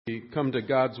We come to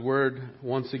God's Word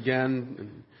once again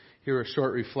and hear a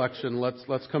short reflection.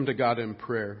 Let's come to God in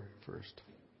prayer first.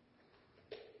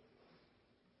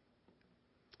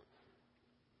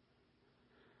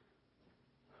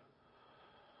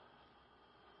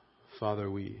 Father,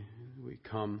 we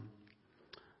come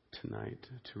tonight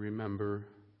to remember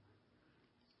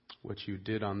what you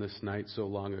did on this night so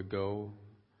long ago,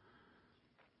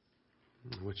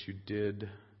 what you did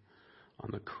on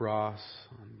the cross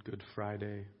on Good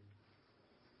Friday.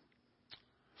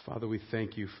 Father, we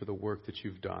thank you for the work that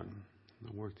you've done,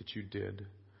 the work that you did,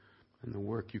 and the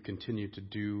work you continue to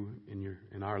do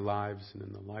in our lives and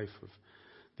in the life of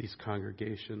these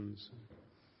congregations.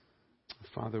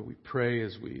 Father, we pray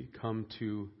as we come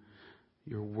to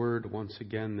your word once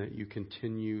again that you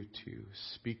continue to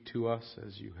speak to us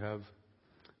as you have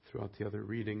throughout the other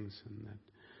readings, and that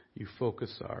you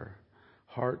focus our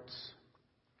hearts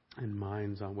and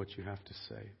minds on what you have to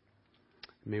say.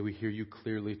 May we hear you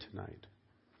clearly tonight.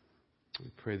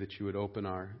 We pray that you would open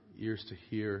our ears to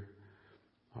hear,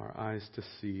 our eyes to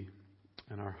see,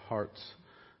 and our hearts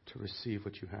to receive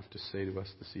what you have to say to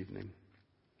us this evening.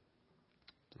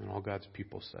 And all God's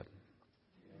people said,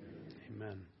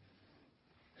 Amen.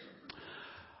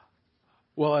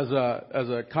 Well, as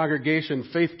a congregation,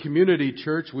 Faith Community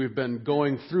Church, we've been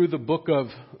going through the book of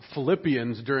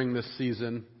Philippians during this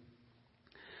season.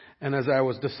 And as I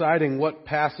was deciding what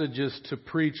passages to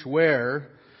preach where,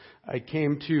 I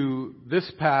came to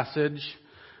this passage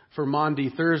for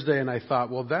Maundy Thursday, and I thought,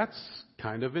 well, that's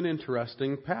kind of an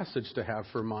interesting passage to have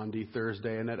for Maundy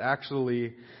Thursday, and it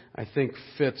actually, I think,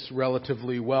 fits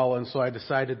relatively well. And so I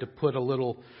decided to put a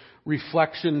little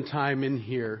reflection time in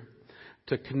here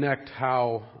to connect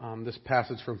how this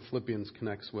passage from Philippians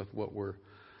connects with what we're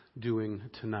doing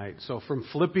tonight. So from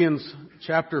Philippians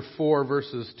chapter 4,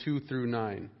 verses 2 through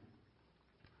 9.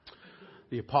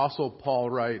 The Apostle Paul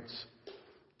writes,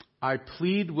 I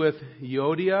plead with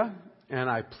Euodia and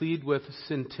I plead with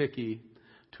Syntyche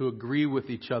to agree with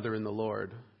each other in the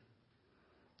Lord.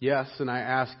 Yes, and I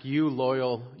ask you,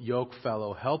 loyal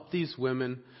yokefellow, help these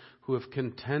women who have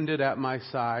contended at my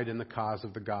side in the cause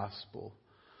of the gospel,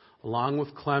 along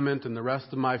with Clement and the rest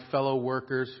of my fellow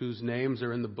workers whose names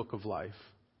are in the book of life.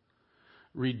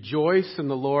 Rejoice in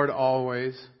the Lord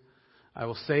always. I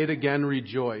will say it again,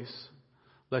 rejoice.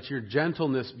 Let your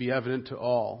gentleness be evident to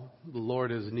all. The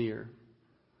Lord is near.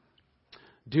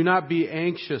 Do not be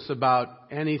anxious about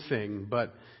anything,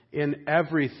 but in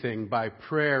everything, by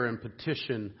prayer and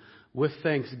petition, with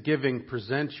thanksgiving,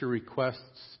 present your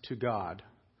requests to God.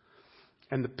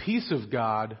 And the peace of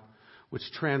God, which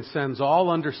transcends all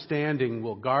understanding,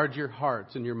 will guard your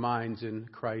hearts and your minds in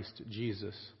Christ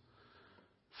Jesus.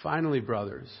 Finally,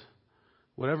 brothers,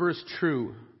 whatever is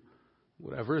true,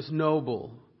 whatever is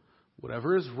noble,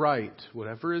 whatever is right,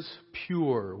 whatever is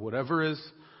pure, whatever is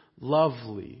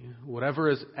lovely, whatever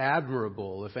is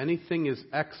admirable, if anything is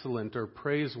excellent or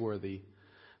praiseworthy,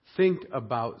 think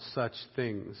about such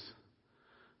things.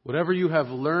 Whatever you have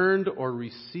learned or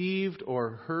received or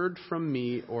heard from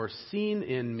me or seen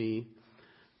in me,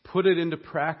 put it into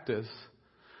practice,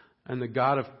 and the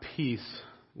God of peace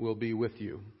will be with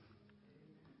you.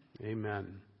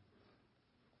 Amen.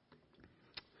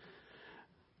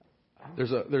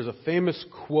 There's a famous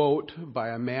quote by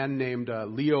a man named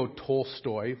Leo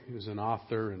Tolstoy. He was an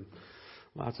author and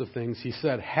lots of things. He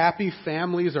said, happy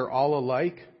families are all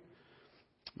alike,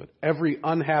 but every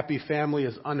unhappy family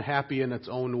is unhappy in its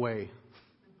own way.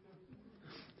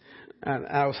 And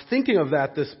I was thinking of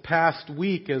that this past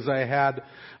week as I had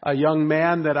a young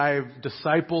man that I've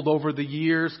discipled over the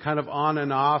years, kind of on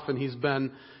and off, and he's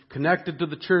been connected to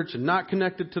the church and not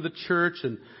connected to the church,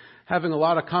 and having a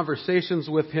lot of conversations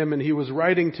with him, and he was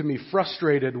writing to me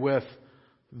frustrated with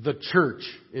the church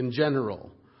in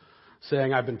general,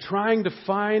 saying, I've been trying to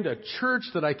find a church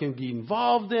that I can be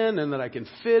involved in and that I can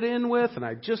fit in with, and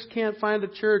I just can't find a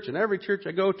church, and every church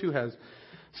I go to has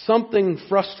something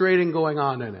frustrating going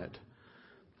on in it.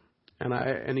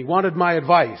 And he wanted my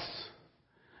advice.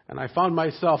 And I found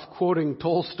myself quoting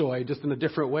Tolstoy just in a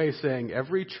different way, saying,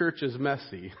 every church is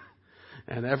messy,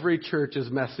 and every church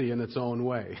is messy in its own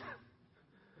way.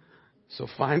 So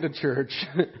find a church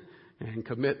and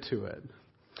commit to it.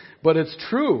 But it's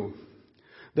true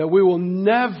that we will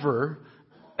never,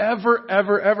 ever,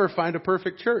 ever, ever find a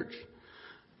perfect church,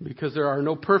 because there are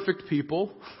no perfect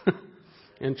people,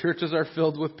 and churches are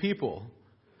filled with people.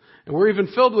 And we're even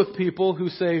filled with people who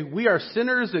say we are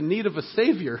sinners in need of a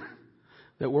Savior,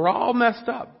 that we're all messed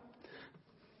up.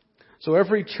 So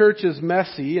every church is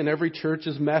messy, and every church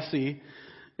is messy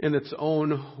in its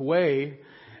own way.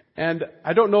 And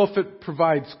I don't know if it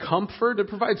provides comfort. It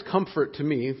provides comfort to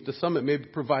me. To some it maybe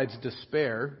provides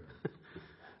despair.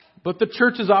 But the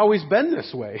church has always been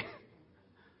this way.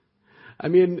 I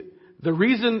mean, the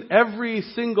reason every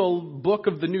single book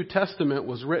of the New Testament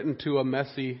was written to a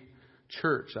messy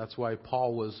church. That's why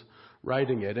Paul was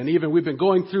writing it. And even we've been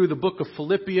going through the book of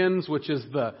Philippians, which is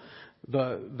the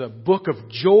book of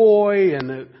joy,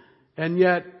 and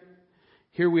yet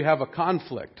here we have a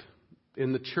conflict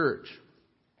in the church.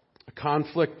 A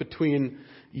conflict between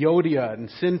Euodia and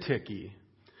Syntyche.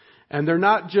 And they're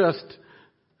not just,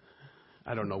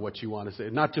 I don't know what you want to say,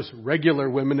 not just regular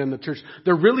women in the church.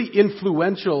 They're really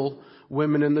influential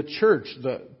women in the church.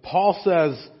 Paul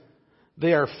says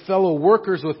they are fellow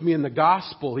workers with me in the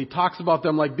gospel. He talks about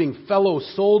them like being fellow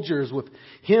soldiers with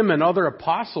him and other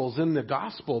apostles in the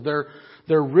gospel.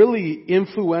 They're really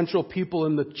influential people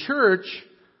in the church,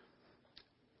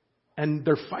 and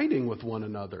they're fighting with one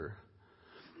another.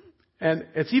 And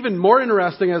it's even more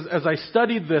interesting as I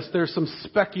studied this, there's some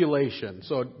speculation.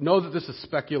 So know that this is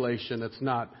speculation, it's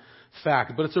not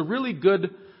fact, but it's a really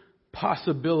good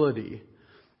possibility.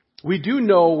 We do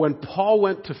know when Paul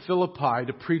went to Philippi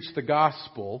to preach the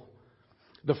gospel,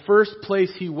 the first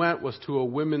place he went was to a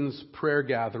women's prayer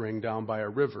gathering down by a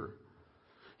river.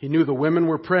 He knew the women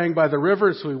were praying by the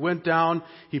river, so he went down,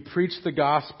 he preached the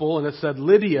gospel, and it said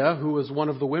Lydia, who was one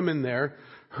of the women there,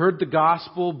 heard the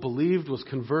gospel, believed, was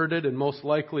converted, and most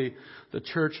likely the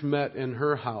church met in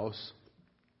her house.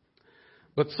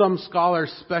 But some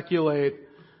scholars speculate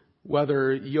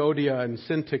whether Euodia and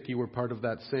Syntyche were part of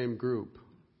that same group.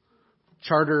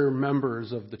 Charter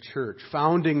members of the church,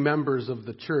 founding members of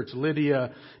the church.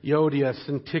 Lydia, Euodia,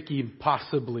 Syntyche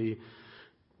possibly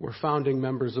were founding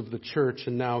members of the church,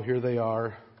 and now here they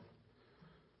are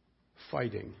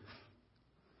fighting.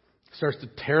 Starts to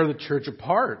tear the church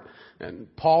apart.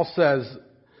 And Paul says,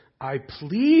 I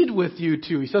plead with you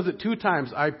too. He says it 2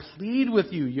 times. I plead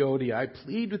with you, Euodia. I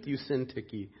plead with you,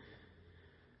 Syntyche.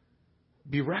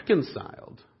 Be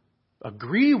reconciled.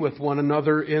 Agree with one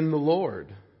another in the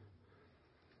Lord.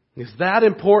 It's that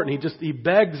important. He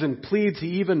begs and pleads.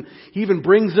 He even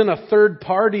brings in a third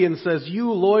party and says,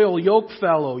 you loyal yoke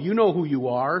fellow, you know who you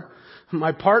are.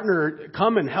 My partner,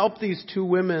 come and help these 2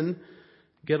 women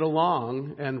get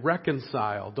along and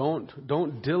reconcile.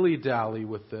 Don't dilly-dally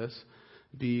with this.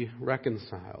 Be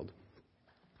reconciled.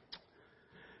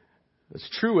 It's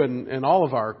true in all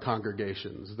of our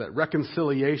congregations that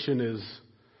reconciliation is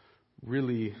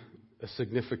really a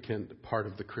significant part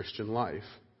of the Christian life.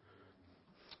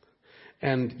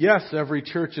 And yes, every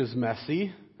church is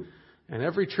messy, and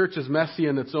every church is messy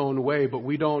in its own way, but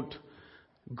we don't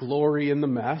glory in the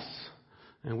mess.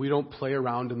 And we don't play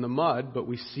around in the mud, but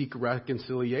we seek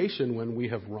reconciliation when we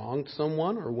have wronged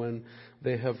someone or when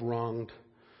they have wronged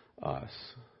us.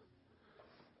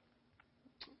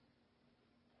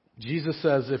 Jesus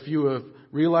says if you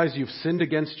realize you've sinned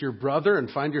against your brother and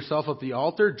find yourself at the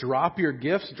altar, drop your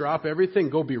gifts, drop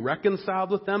everything, go be reconciled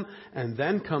with them, and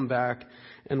then come back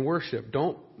and worship.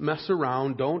 Don't mess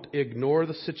around. Don't ignore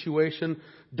the situation.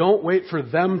 Don't wait for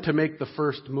them to make the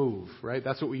first move, right?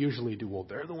 That's what we usually do. Well,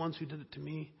 they're the ones who did it to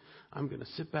me. I'm going to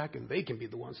sit back and they can be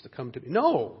the ones to come to me.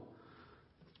 No.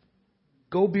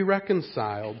 Go be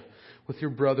reconciled with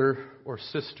your brother or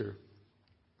sister.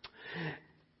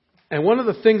 And one of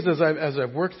the things as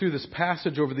I've worked through this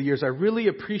passage over the years, I really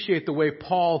appreciate the way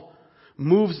Paul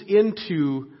moves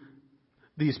into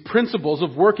these principles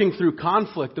of working through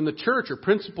conflict in the church, or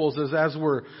principles as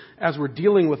we're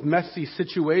dealing with messy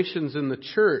situations in the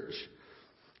church.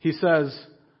 He says,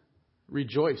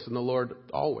 rejoice in the Lord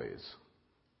always.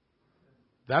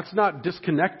 That's not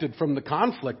disconnected from the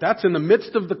conflict. That's in the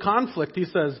midst of the conflict. He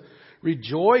says,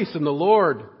 rejoice in the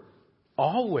Lord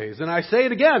always. And I say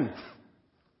it again,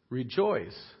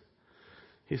 rejoice.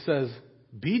 He says,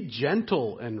 be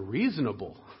gentle and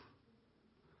reasonable.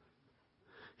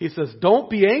 He says, don't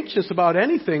be anxious about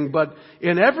anything, but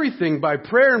in everything, by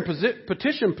prayer and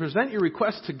petition, present your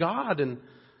requests to God, and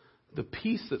the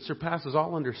peace that surpasses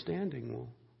all understanding will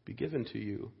be given to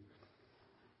you.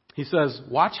 He says,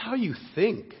 watch how you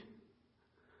think.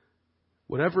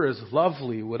 Whatever is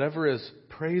lovely, whatever is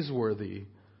praiseworthy,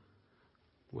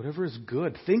 whatever is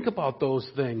good, think about those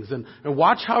things, and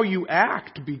watch how you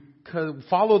act, because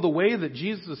follow the way that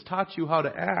Jesus taught you how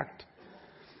to act.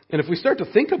 And if we start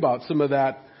to think about some of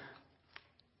that,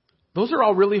 those are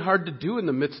all really hard to do in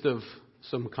the midst of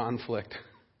some conflict,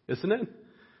 isn't it?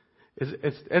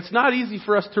 It's not easy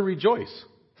for us to rejoice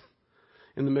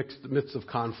in the midst of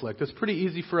conflict. It's pretty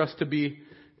easy for us to be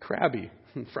crabby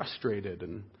and frustrated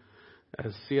and,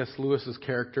 as C.S. Lewis's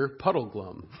character,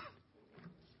 Puddleglum.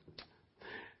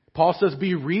 Paul says,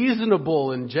 be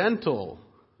reasonable and gentle.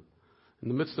 In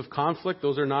the midst of conflict,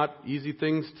 those are not easy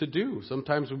things to do.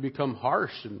 Sometimes we become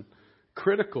harsh and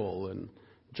critical and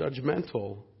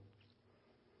judgmental.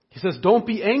 He says, don't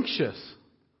be anxious.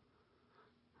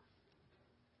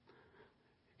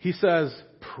 He says,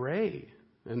 pray.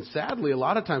 And sadly, a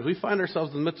lot of times we find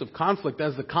ourselves in the midst of conflict.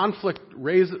 As the conflict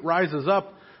rises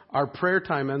up, our prayer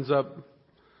time ends up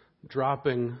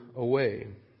dropping away.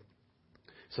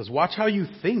 He says, watch how you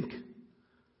think.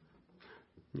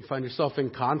 You find yourself in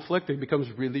conflict, it becomes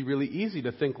really, really easy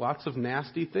to think lots of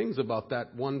nasty things about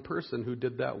that one person who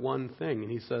did that one thing.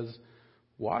 And he says,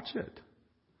 watch it.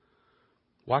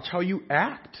 Watch how you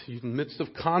act. In the midst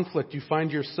of conflict, you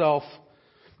find yourself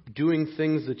doing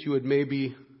things that you would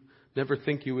maybe never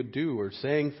think you would do, or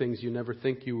saying things you never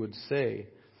think you would say.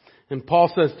 And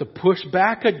Paul says to push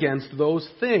back against those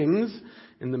things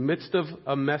in the midst of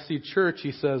a messy church.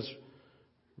 He says,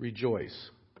 rejoice.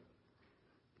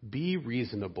 Be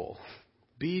reasonable.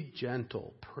 Be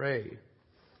gentle. Pray.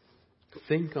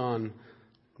 Think on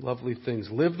lovely things.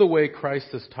 Live the way Christ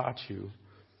has taught you.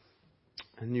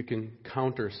 And you can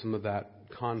counter some of that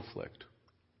conflict.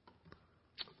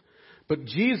 But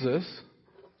Jesus,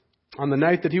 on the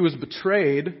night that he was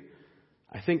betrayed,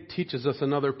 I think teaches us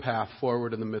another path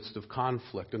forward in the midst of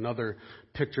conflict. Another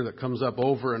picture that comes up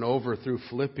over and over through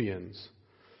Philippians.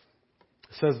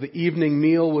 It says the evening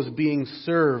meal was being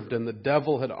served, and the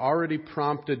devil had already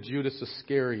prompted Judas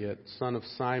Iscariot, son of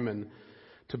Simon,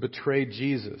 to betray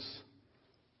Jesus.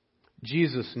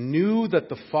 Jesus knew that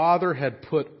the Father had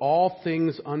put all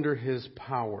things under his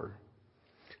power,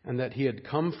 and that he had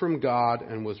come from God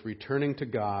and was returning to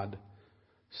God.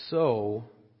 So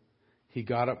he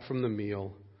got up from the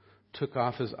meal, took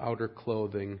off his outer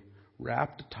clothing,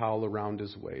 wrapped a towel around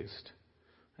his waist.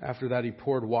 After that, he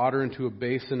poured water into a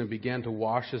basin and began to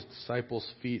wash his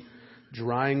disciples' feet,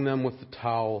 drying them with the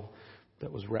towel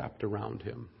that was wrapped around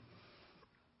him.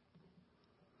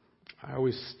 I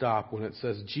always stop when it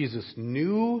says Jesus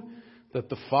knew that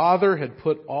the Father had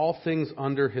put all things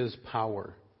under his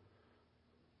power.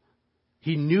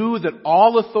 He knew that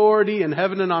all authority in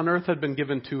heaven and on earth had been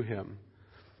given to him.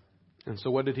 And so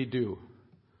what did he do?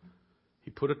 He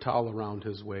put a towel around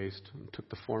his waist and took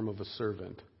the form of a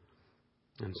servant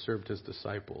and served his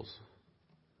disciples.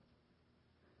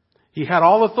 He had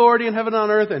all authority in heaven and on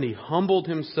earth, and he humbled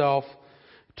himself,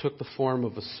 took the form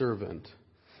of a servant.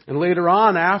 And later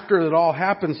on, after it all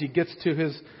happens, he gets to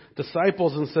his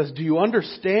disciples and says, do you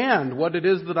understand what it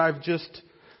is that I've just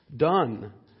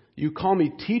done? You call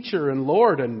me teacher and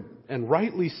Lord, and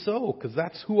rightly so, because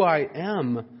that's who I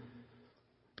am.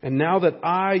 And now that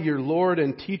I, your Lord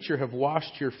and teacher, have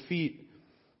washed your feet,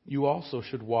 you also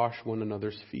should wash one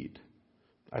another's feet.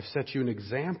 I've set you an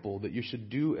example that you should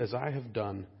do as I have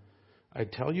done. I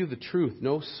tell you the truth,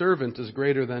 no servant is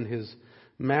greater than his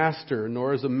master,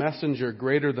 nor is a messenger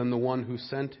greater than the one who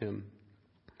sent him.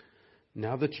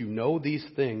 Now that you know these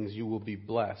things, you will be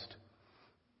blessed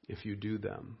if you do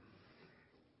them.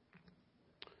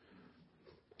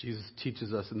 Jesus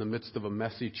teaches us in the midst of a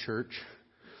messy church,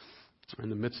 in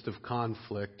the midst of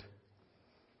conflict,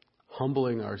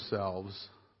 humbling ourselves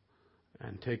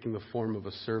and taking the form of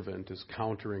a servant is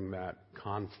countering that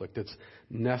conflict. It's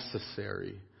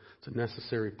necessary. It's a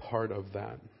necessary part of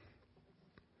that.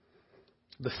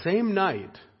 The same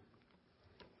night,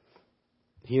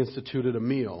 he instituted a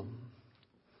meal,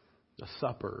 a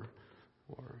supper,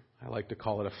 or I like to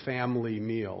call it a family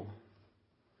meal.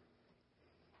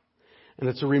 And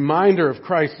it's a reminder of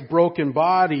Christ's broken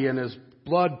body and his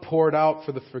blood poured out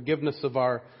for the forgiveness of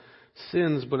our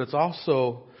sins, but it's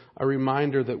also a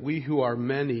reminder that we who are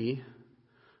many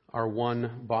are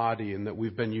one body and that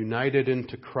we've been united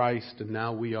into Christ and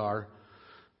now we are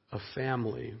a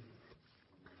family.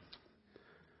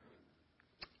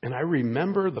 And I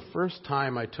remember the first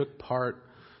time I took part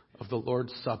of the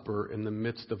Lord's Supper in the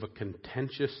midst of a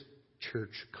contentious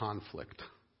church conflict.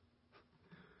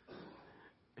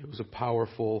 It was a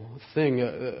powerful thing.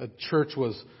 A church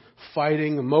was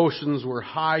fighting, emotions were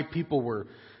high, people were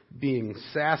being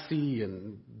sassy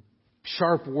and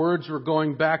sharp words were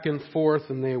going back and forth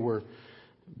and they were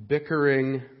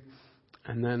bickering.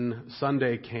 And then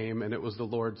Sunday came and it was the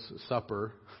Lord's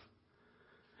Supper.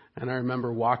 And I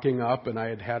remember walking up and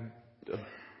I had a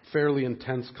fairly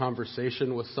intense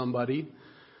conversation with somebody.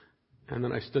 And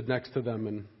then I stood next to them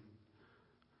and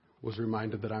was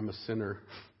reminded that I'm a sinner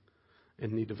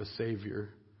in need of a Savior.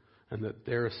 And that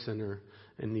they're a sinner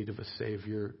in need of a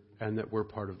Savior. And that we're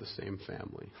part of the same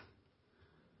family.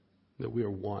 That we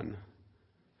are one.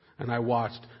 And I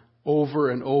watched over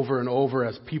and over and over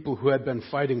as people who had been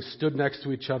fighting stood next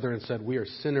to each other and said, we are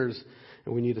sinners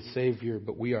and we need a Savior,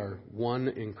 but we are one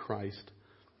in Christ,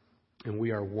 and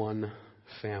we are one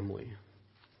family.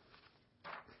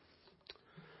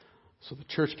 So the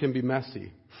church can be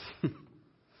messy,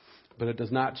 but it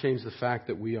does not change the fact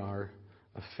that we are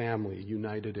a family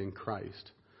united in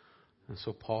Christ. And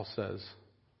so Paul says,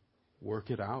 work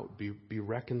it out. Be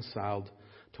reconciled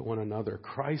to one another.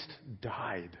 Christ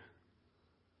died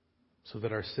so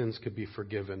that our sins could be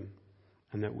forgiven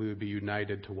and that we would be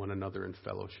united to one another in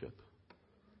fellowship.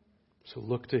 So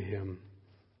look to Him,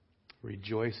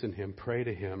 rejoice in Him, pray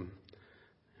to Him,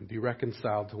 and be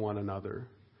reconciled to one another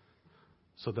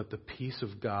so that the peace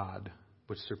of God,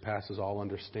 which surpasses all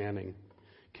understanding,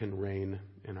 can reign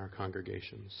in our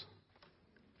congregations.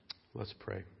 Let's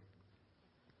pray.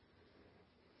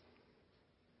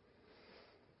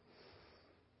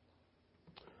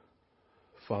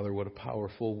 Father, what a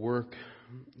powerful work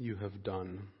you have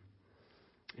done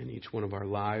in each one of our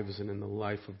lives and in the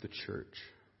life of the church.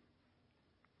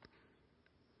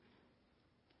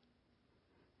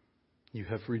 You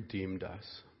have redeemed us,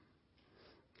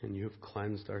 and you have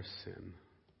cleansed our sin,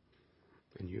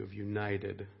 and you have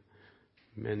united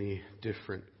many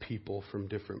different people from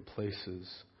different places,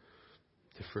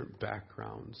 different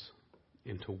backgrounds,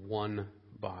 into one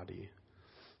body.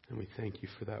 And we thank you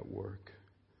for that work.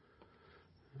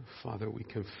 Father, we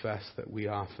confess that we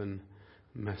often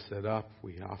mess it up.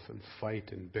 We often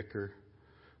fight and bicker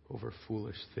over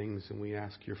foolish things, and we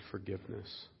ask your forgiveness.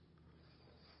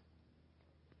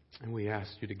 And we ask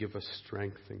you to give us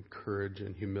strength and courage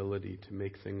and humility to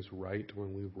make things right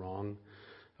when we wrong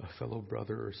a fellow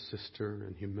brother or sister,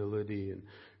 and humility and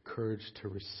courage to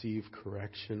receive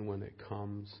correction when it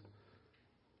comes.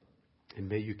 And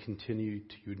may you continue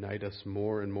to unite us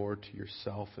more and more to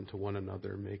yourself and to one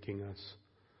another, making us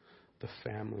the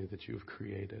family that you have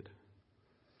created.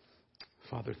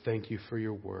 Father, thank you for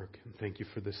your work, and thank you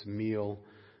for this meal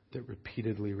that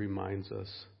repeatedly reminds us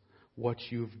what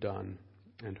you've done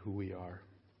and who we are.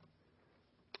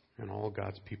 And all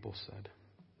God's people said,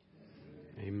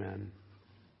 Amen.